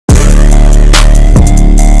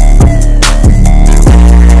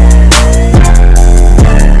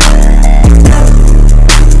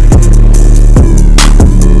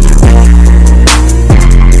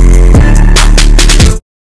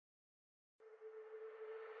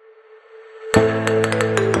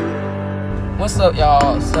What's up,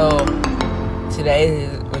 y'all? So today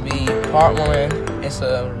would be part one.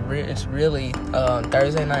 It's really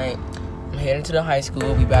Thursday night. I'm heading to the high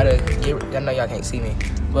school. We about to get. I know y'all can't see me,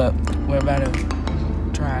 but we're about to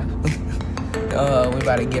drive. We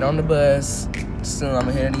about to get on the bus soon. I'm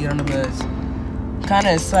heading to get on the bus. Kind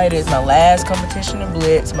of excited. It's my last competition in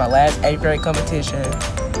Blitz. My last 8th grade competition.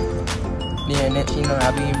 Then next,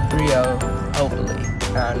 I'll be in Brio. Hopefully,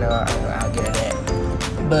 I know I'll get it at.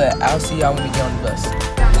 But I'll see y'all when we get on the bus.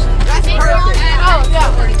 That's perfect. Oh, yeah.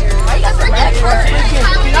 Don't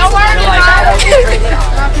worry about it.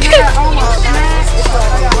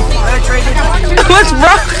 What's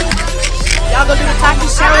wrong? Y'all gonna do the taco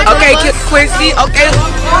salad? Okay, Quincy. Okay.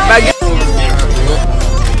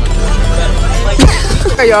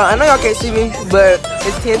 Hey, y'all. I know y'all can't see me, but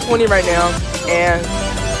it's 10:20 right now, and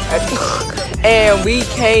we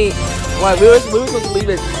can't. Like we were supposed to leave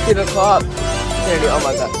at 10 o'clock. Oh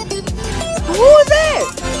my god. Who was that?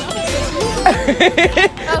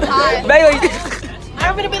 Oh, hi. Bailey.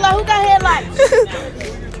 I'm gonna be like, who got headlights?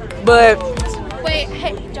 But wait,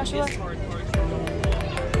 hey, Joshua.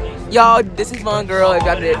 Y'all, this is Von Girl. If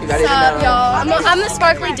y'all didn't know. Y'all? I'm the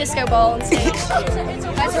sparkly disco ball on stage.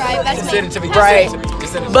 That's right. That's me. Right.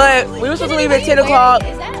 But we were supposed to leave at 10 o'clock.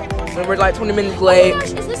 And we're like 20 minutes late. Oh my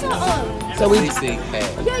gosh, is this a So we. Yeah,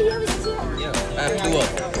 you have a CC. I have 2 of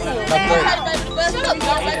them.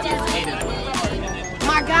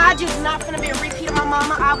 My God, you're not gonna be a repeat of my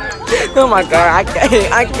mama album. Oh my god,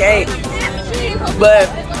 I can't. But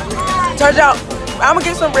turns out I'm gonna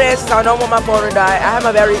get some rest. So I don't want my phone to die. I have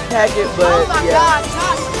my battery packet, but Oh my yeah. God,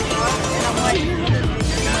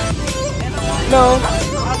 No.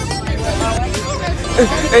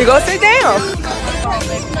 There you go, sit down.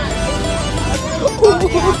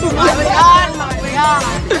 my God.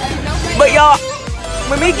 But y'all,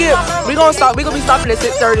 when we gonna be stopping at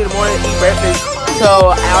 6:30 in the morning to eat breakfast.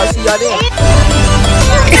 So I'll see y'all then.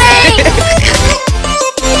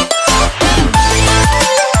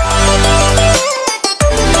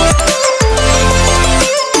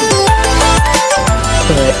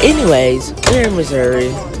 But anyways, we're in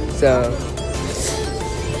Missouri, so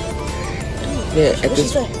yeah. At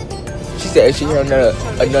this, she said if she heard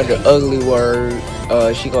another ugly word,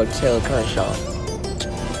 she gonna tell Kershaw.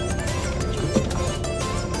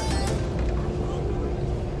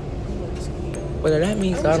 Whether that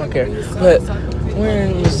means I don't care. But we're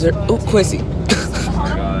in Missouri. Oh, Quincy. Oh my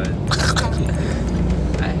god.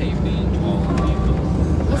 I hate being tall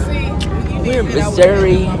people. We're in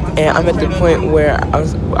Missouri, and I'm at the point where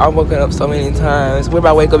I'm woken up so many times. We're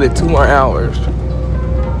about to wake up in 2 more hours.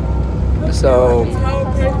 So,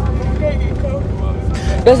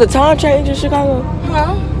 does the time change in Chicago?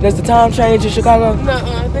 Huh? Does the time change in Chicago?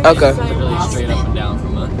 Nuh-uh. Okay. Literally straight up and down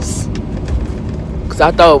from us. Cause I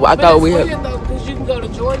thought we had. Because you can go to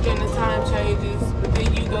Georgia and the time changes, but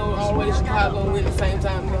then you go all the way to Chicago and we're the same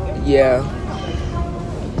time zone. Yeah.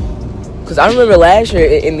 Cause I remember last year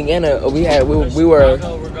in Indiana we were.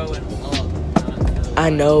 Chicago, we're going up. I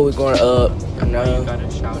know we're going up. I know. You gotta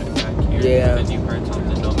shout it back here. Yeah. Because you heard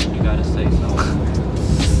something, don't mean you gotta say something.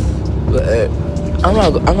 But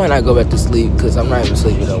I might not go back to sleep because I'm not even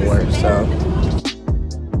sleeping no more. So.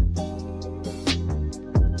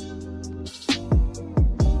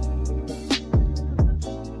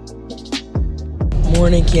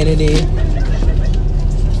 Morning, Kennedy.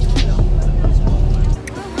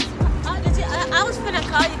 I was finna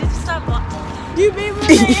call you. Did you stop walking? You be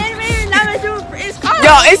moving animated, now it's doing it's cold.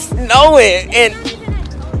 Yo, it's snowing and.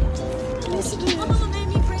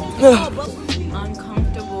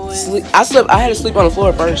 Uncomfortable. I had to sleep on the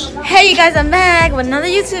floor first. Hey, you guys, I'm back with another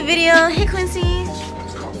YouTube video. Hey, Quincy.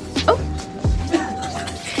 Oh.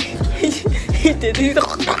 He did.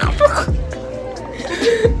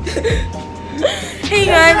 Hey,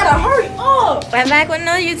 guys. Hurry up! I'm back with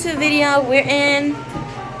another YouTube video. We're in.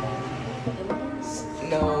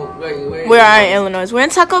 No, wait. We are in Illinois. We're in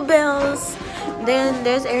Taco Bell's. Then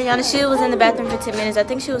there's Ariana. She was in the bathroom for 10 minutes. I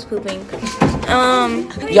think she was pooping.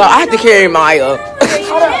 Yo, I have to carry Maya. Hang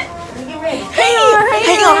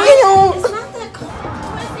on. It's not that cold.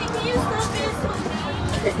 Quincy, can you stop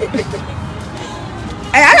this?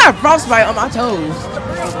 Hey, I got frostbite on my toes.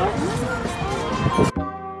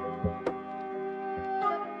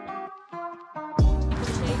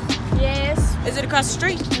 Yes. Is it across the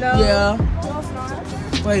street? No. Yeah. No, it's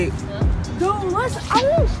not. Wait. Dude, I want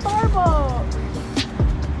Starbucks.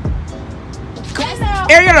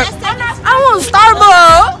 Ariana. I want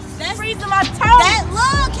Starbucks. That's Freezing my toes. that.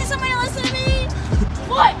 Look, can somebody listen to me?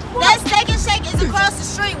 What? That steak and shake is across the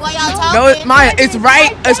street while y'all talking. No, it's Maya. It's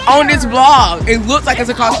right. It's on this vlog. It looks like it's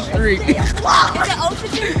across the street. Is it open?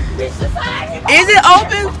 Is it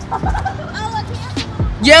open?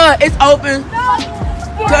 Yeah, it's open.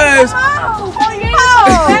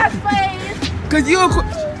 Cause you. I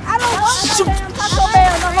don't want to Taco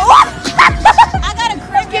Bell no more. I got a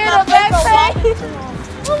cricket in my backpack.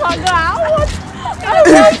 Oh my god, I want a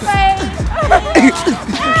backpack.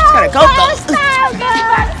 Gotta go though.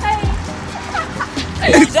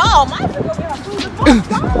 Y'all, my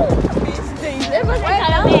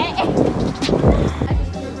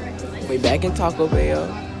We back in Taco Bell.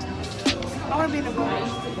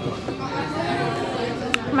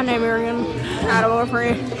 My name is Miriam. Not a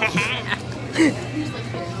boyfriend.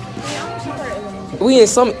 We in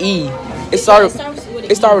some E. It started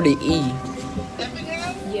with the E.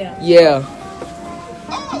 Yeah.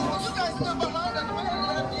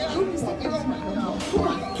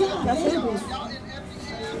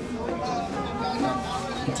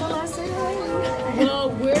 Well,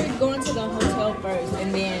 we're going to the hotel first,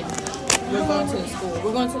 and then we're going to the school.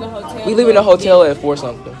 We're going to the hotel. We leave in the hotel at 4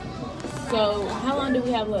 something. So, how long do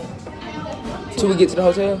we have left? Till we get to the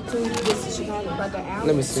hotel? Till we get to Chicago. Like an hour?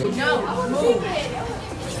 Let me see.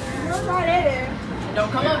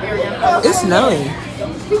 Don't come up, Ariana. It's snowing.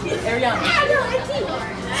 Ariana.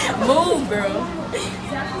 Move, girl.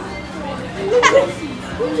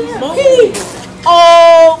 Move.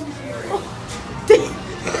 Oh!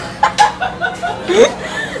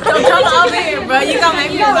 Don't come over here, bro. You gonna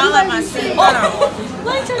make me fall out my seat. Hold on.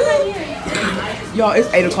 Y'all, it's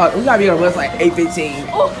 8 o'clock. We gotta be on the bus like 8:15.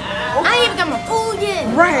 I ain't even got my food yet.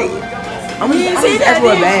 Right. I'm gonna ask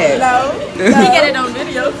for a bag. We get it on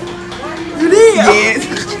video. You did? Yes.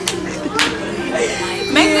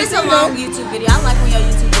 Make this a long YouTube video. I like when your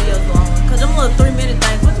YouTube videos long. Cause them little 3-minute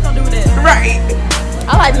things. What you gonna do with that? Right.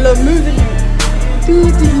 I like the little music.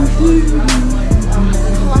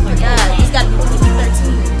 Oh my god. It's gotta be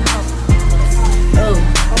 2013. Oh.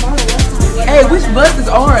 Hey, which bus is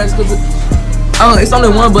ours? Cause it's only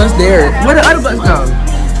one bus there. Where the other bus go?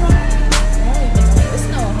 It's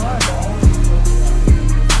snowing hard though.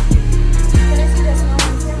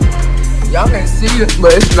 Y'all can't see it,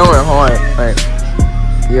 but it's snowing hard. Like,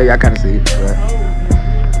 yeah, y'all kind of see it. But.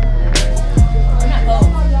 I'm not cold.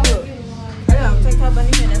 Look. I gotta take her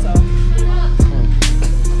bunny in, that's all.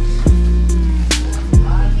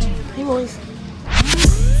 Hey, boys.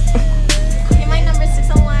 Okay, my number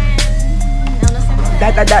 601.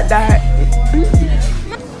 That.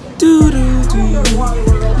 Do.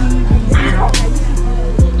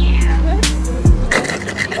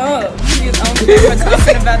 Oh, he is on camera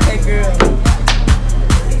talking about that girl.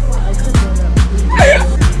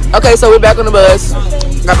 Okay, so we're back on the bus.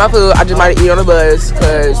 Got my food. I just might eat on the bus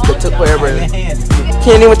because they took forever.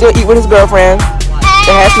 Kenny went to eat with his girlfriend.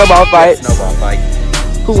 They had snowball fights. Snowball fight.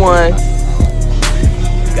 Who won?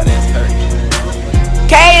 Got ass hurt.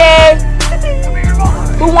 Katie!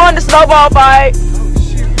 Who won the snowball fight?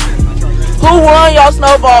 Who won y'all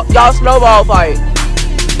snowball fight?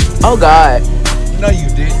 Oh God. No, you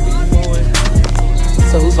didn't.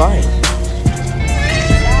 So who's fighting?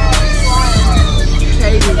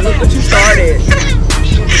 Katie, look what you started.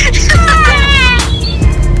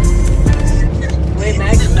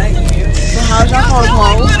 So how's your phone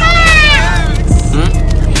call?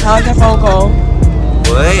 How's your phone call?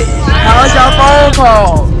 What? How's your phone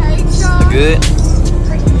call? Good.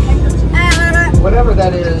 Whatever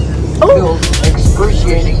that is feels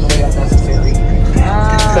excruciatingly unnecessary.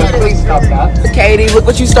 So please stop that. Katie, look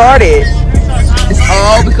what you started. It's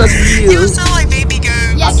all because of you. sound like baby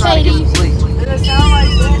girl. Yes, Katie. Y'all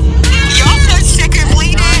so sick and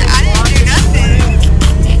bleeding. I didn't do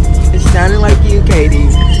nothing. It sounded like you, Katie.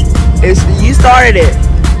 You started it.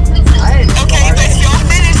 Okay, but y'all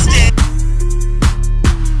finished it.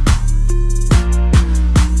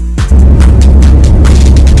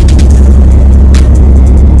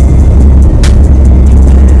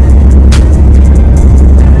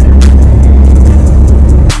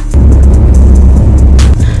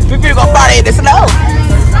 We finna go party in the snow.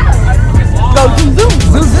 Go zoom.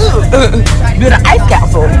 Build an ice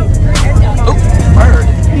castle. Oop, bird.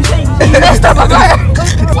 Stop my bird.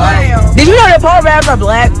 Did you know that polar bears are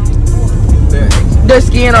black? Their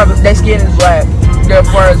skin is black. Their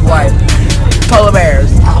fur is white. Polar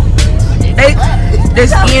bears. They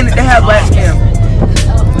have black skin.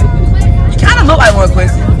 You kind of look like one,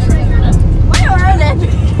 Quincy.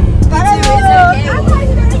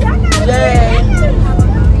 Yeah.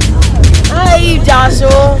 Hi,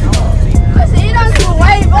 Joshua.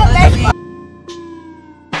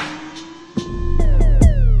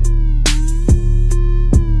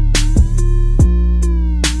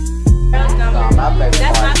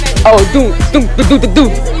 Oh, do.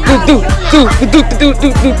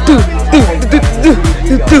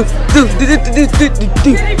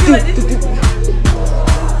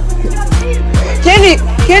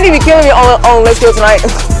 Candy be killing me on Let's Go Tonight.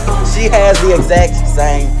 She has the exact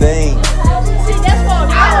same thing.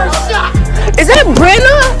 Is that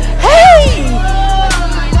Brenna? Hey!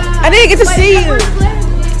 I didn't get to see you.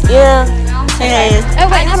 Yeah. Hey. Oh,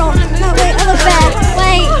 wait, hold on. No, wait, I look bad.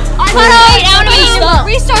 Wait. Hold on. I want to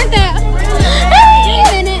restart that. Hey, a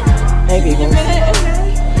minute. Hey, people.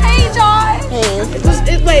 Hey, Josh. Hey.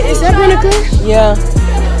 Wait, is that Brenna good? Yeah.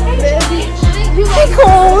 Hey,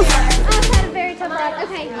 Cole. I've had a very tough ride.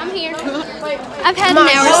 Okay, I'm here. I've had an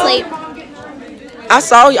hour sleep. I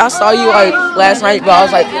saw you like last night, but I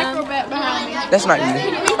was like, that's not you.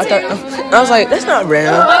 I was like, that's not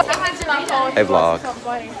Brenna. Hey, vlog.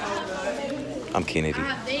 I'm Kennedy.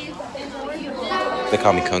 They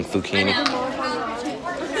call me Kung Fu Kenny.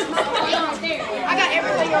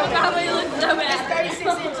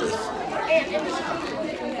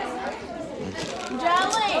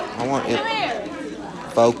 I want it.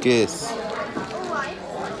 Focus.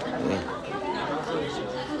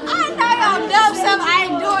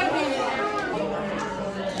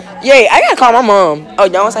 Yeah, I gotta call my mom. Oh,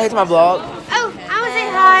 y'all wanna say hey to my vlog? Oh, I want to say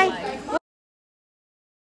hi.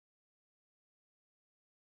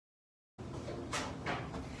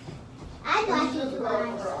 I'd like you to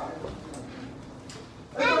guys.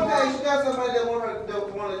 It's okay. She got somebody that want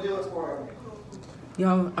to do it for her.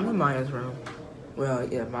 Yo, I'm in Maya's room. Well,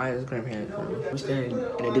 yeah, Maya's grandparents' room. We're staying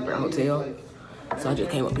in a different hotel, so I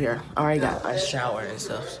just came up here. I already got a shower and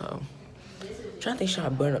stuff, so I'm trying to think should I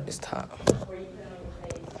burn up this top.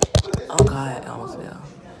 Oh God, I almost fell.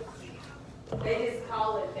 They just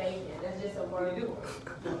call it bacon. That's just a word.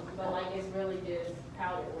 But like it's really just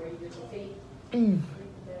powder where you just repeat.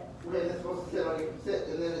 Yeah, it's supposed to sit on your sit,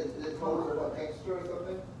 and then it holds it what texture or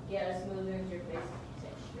something. Yeah, it smoothens your face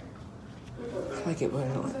texture. Let's make it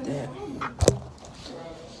burn like that.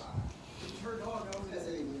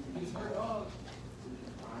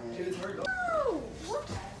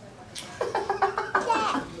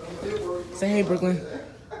 Say hey, Brooklyn.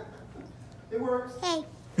 It works. Hey.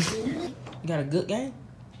 You got a good game?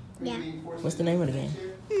 Yeah. What's the name of the game?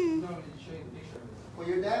 Well,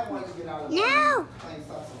 your dad wanted to get out of No. playing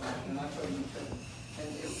salsa, and I told him to. And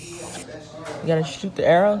if he has the best year. You gotta shoot the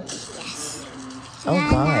arrow? Yes. Oh I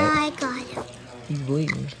God. got it. He's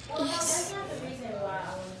bleeding. Yes.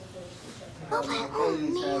 Oh, my oh,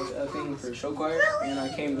 man. have a thing for show choir, and I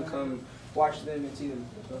came to come watch them and see them.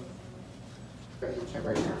 So.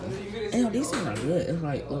 Ew, these things are good. It's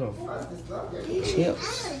like little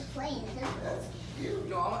chips.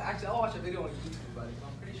 I'll watch a video on YouTube, but I'm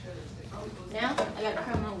pretty sure there's Now I got to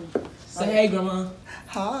come on with you. Say hey, Grandma.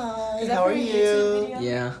 Hi, how are you?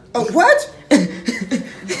 Yeah. Oh, what?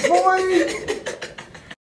 Boy.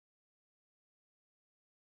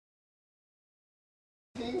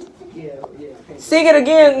 Sing it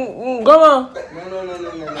again, Grandma.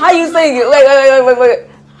 No. How you sing it? Wait.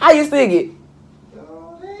 How you sing it?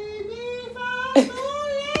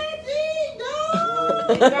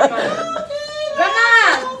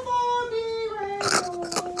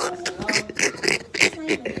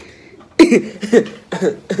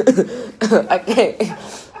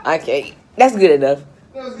 I can't. That's good enough.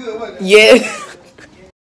 That was good, wasn't it? Yeah.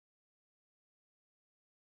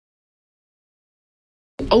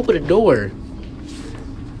 Open the door.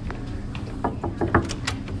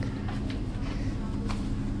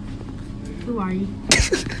 Who are you?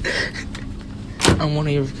 I'm one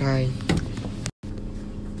of your kind.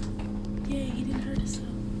 Yeah, he didn't hurt himself.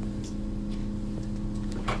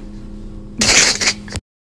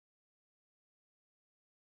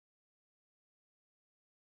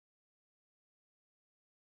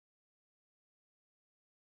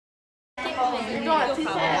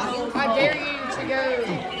 I dare you to go.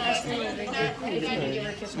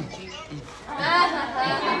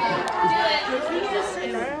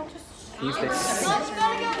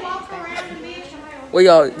 Well,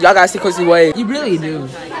 y'all gotta see Quincy Wade. You really do.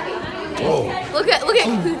 Look at.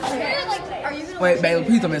 Wait, Bailey,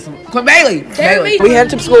 please don't mess with me. Quit, Bailey. We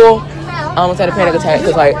headed to school. I almost had a panic attack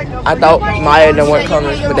because, like, I thought Maya and them weren't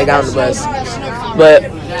coming, but they got on the bus. But,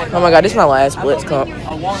 oh my God, this is my last Blitz Cup.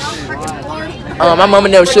 My mom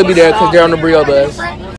and them should be there because they're on the Brio bus.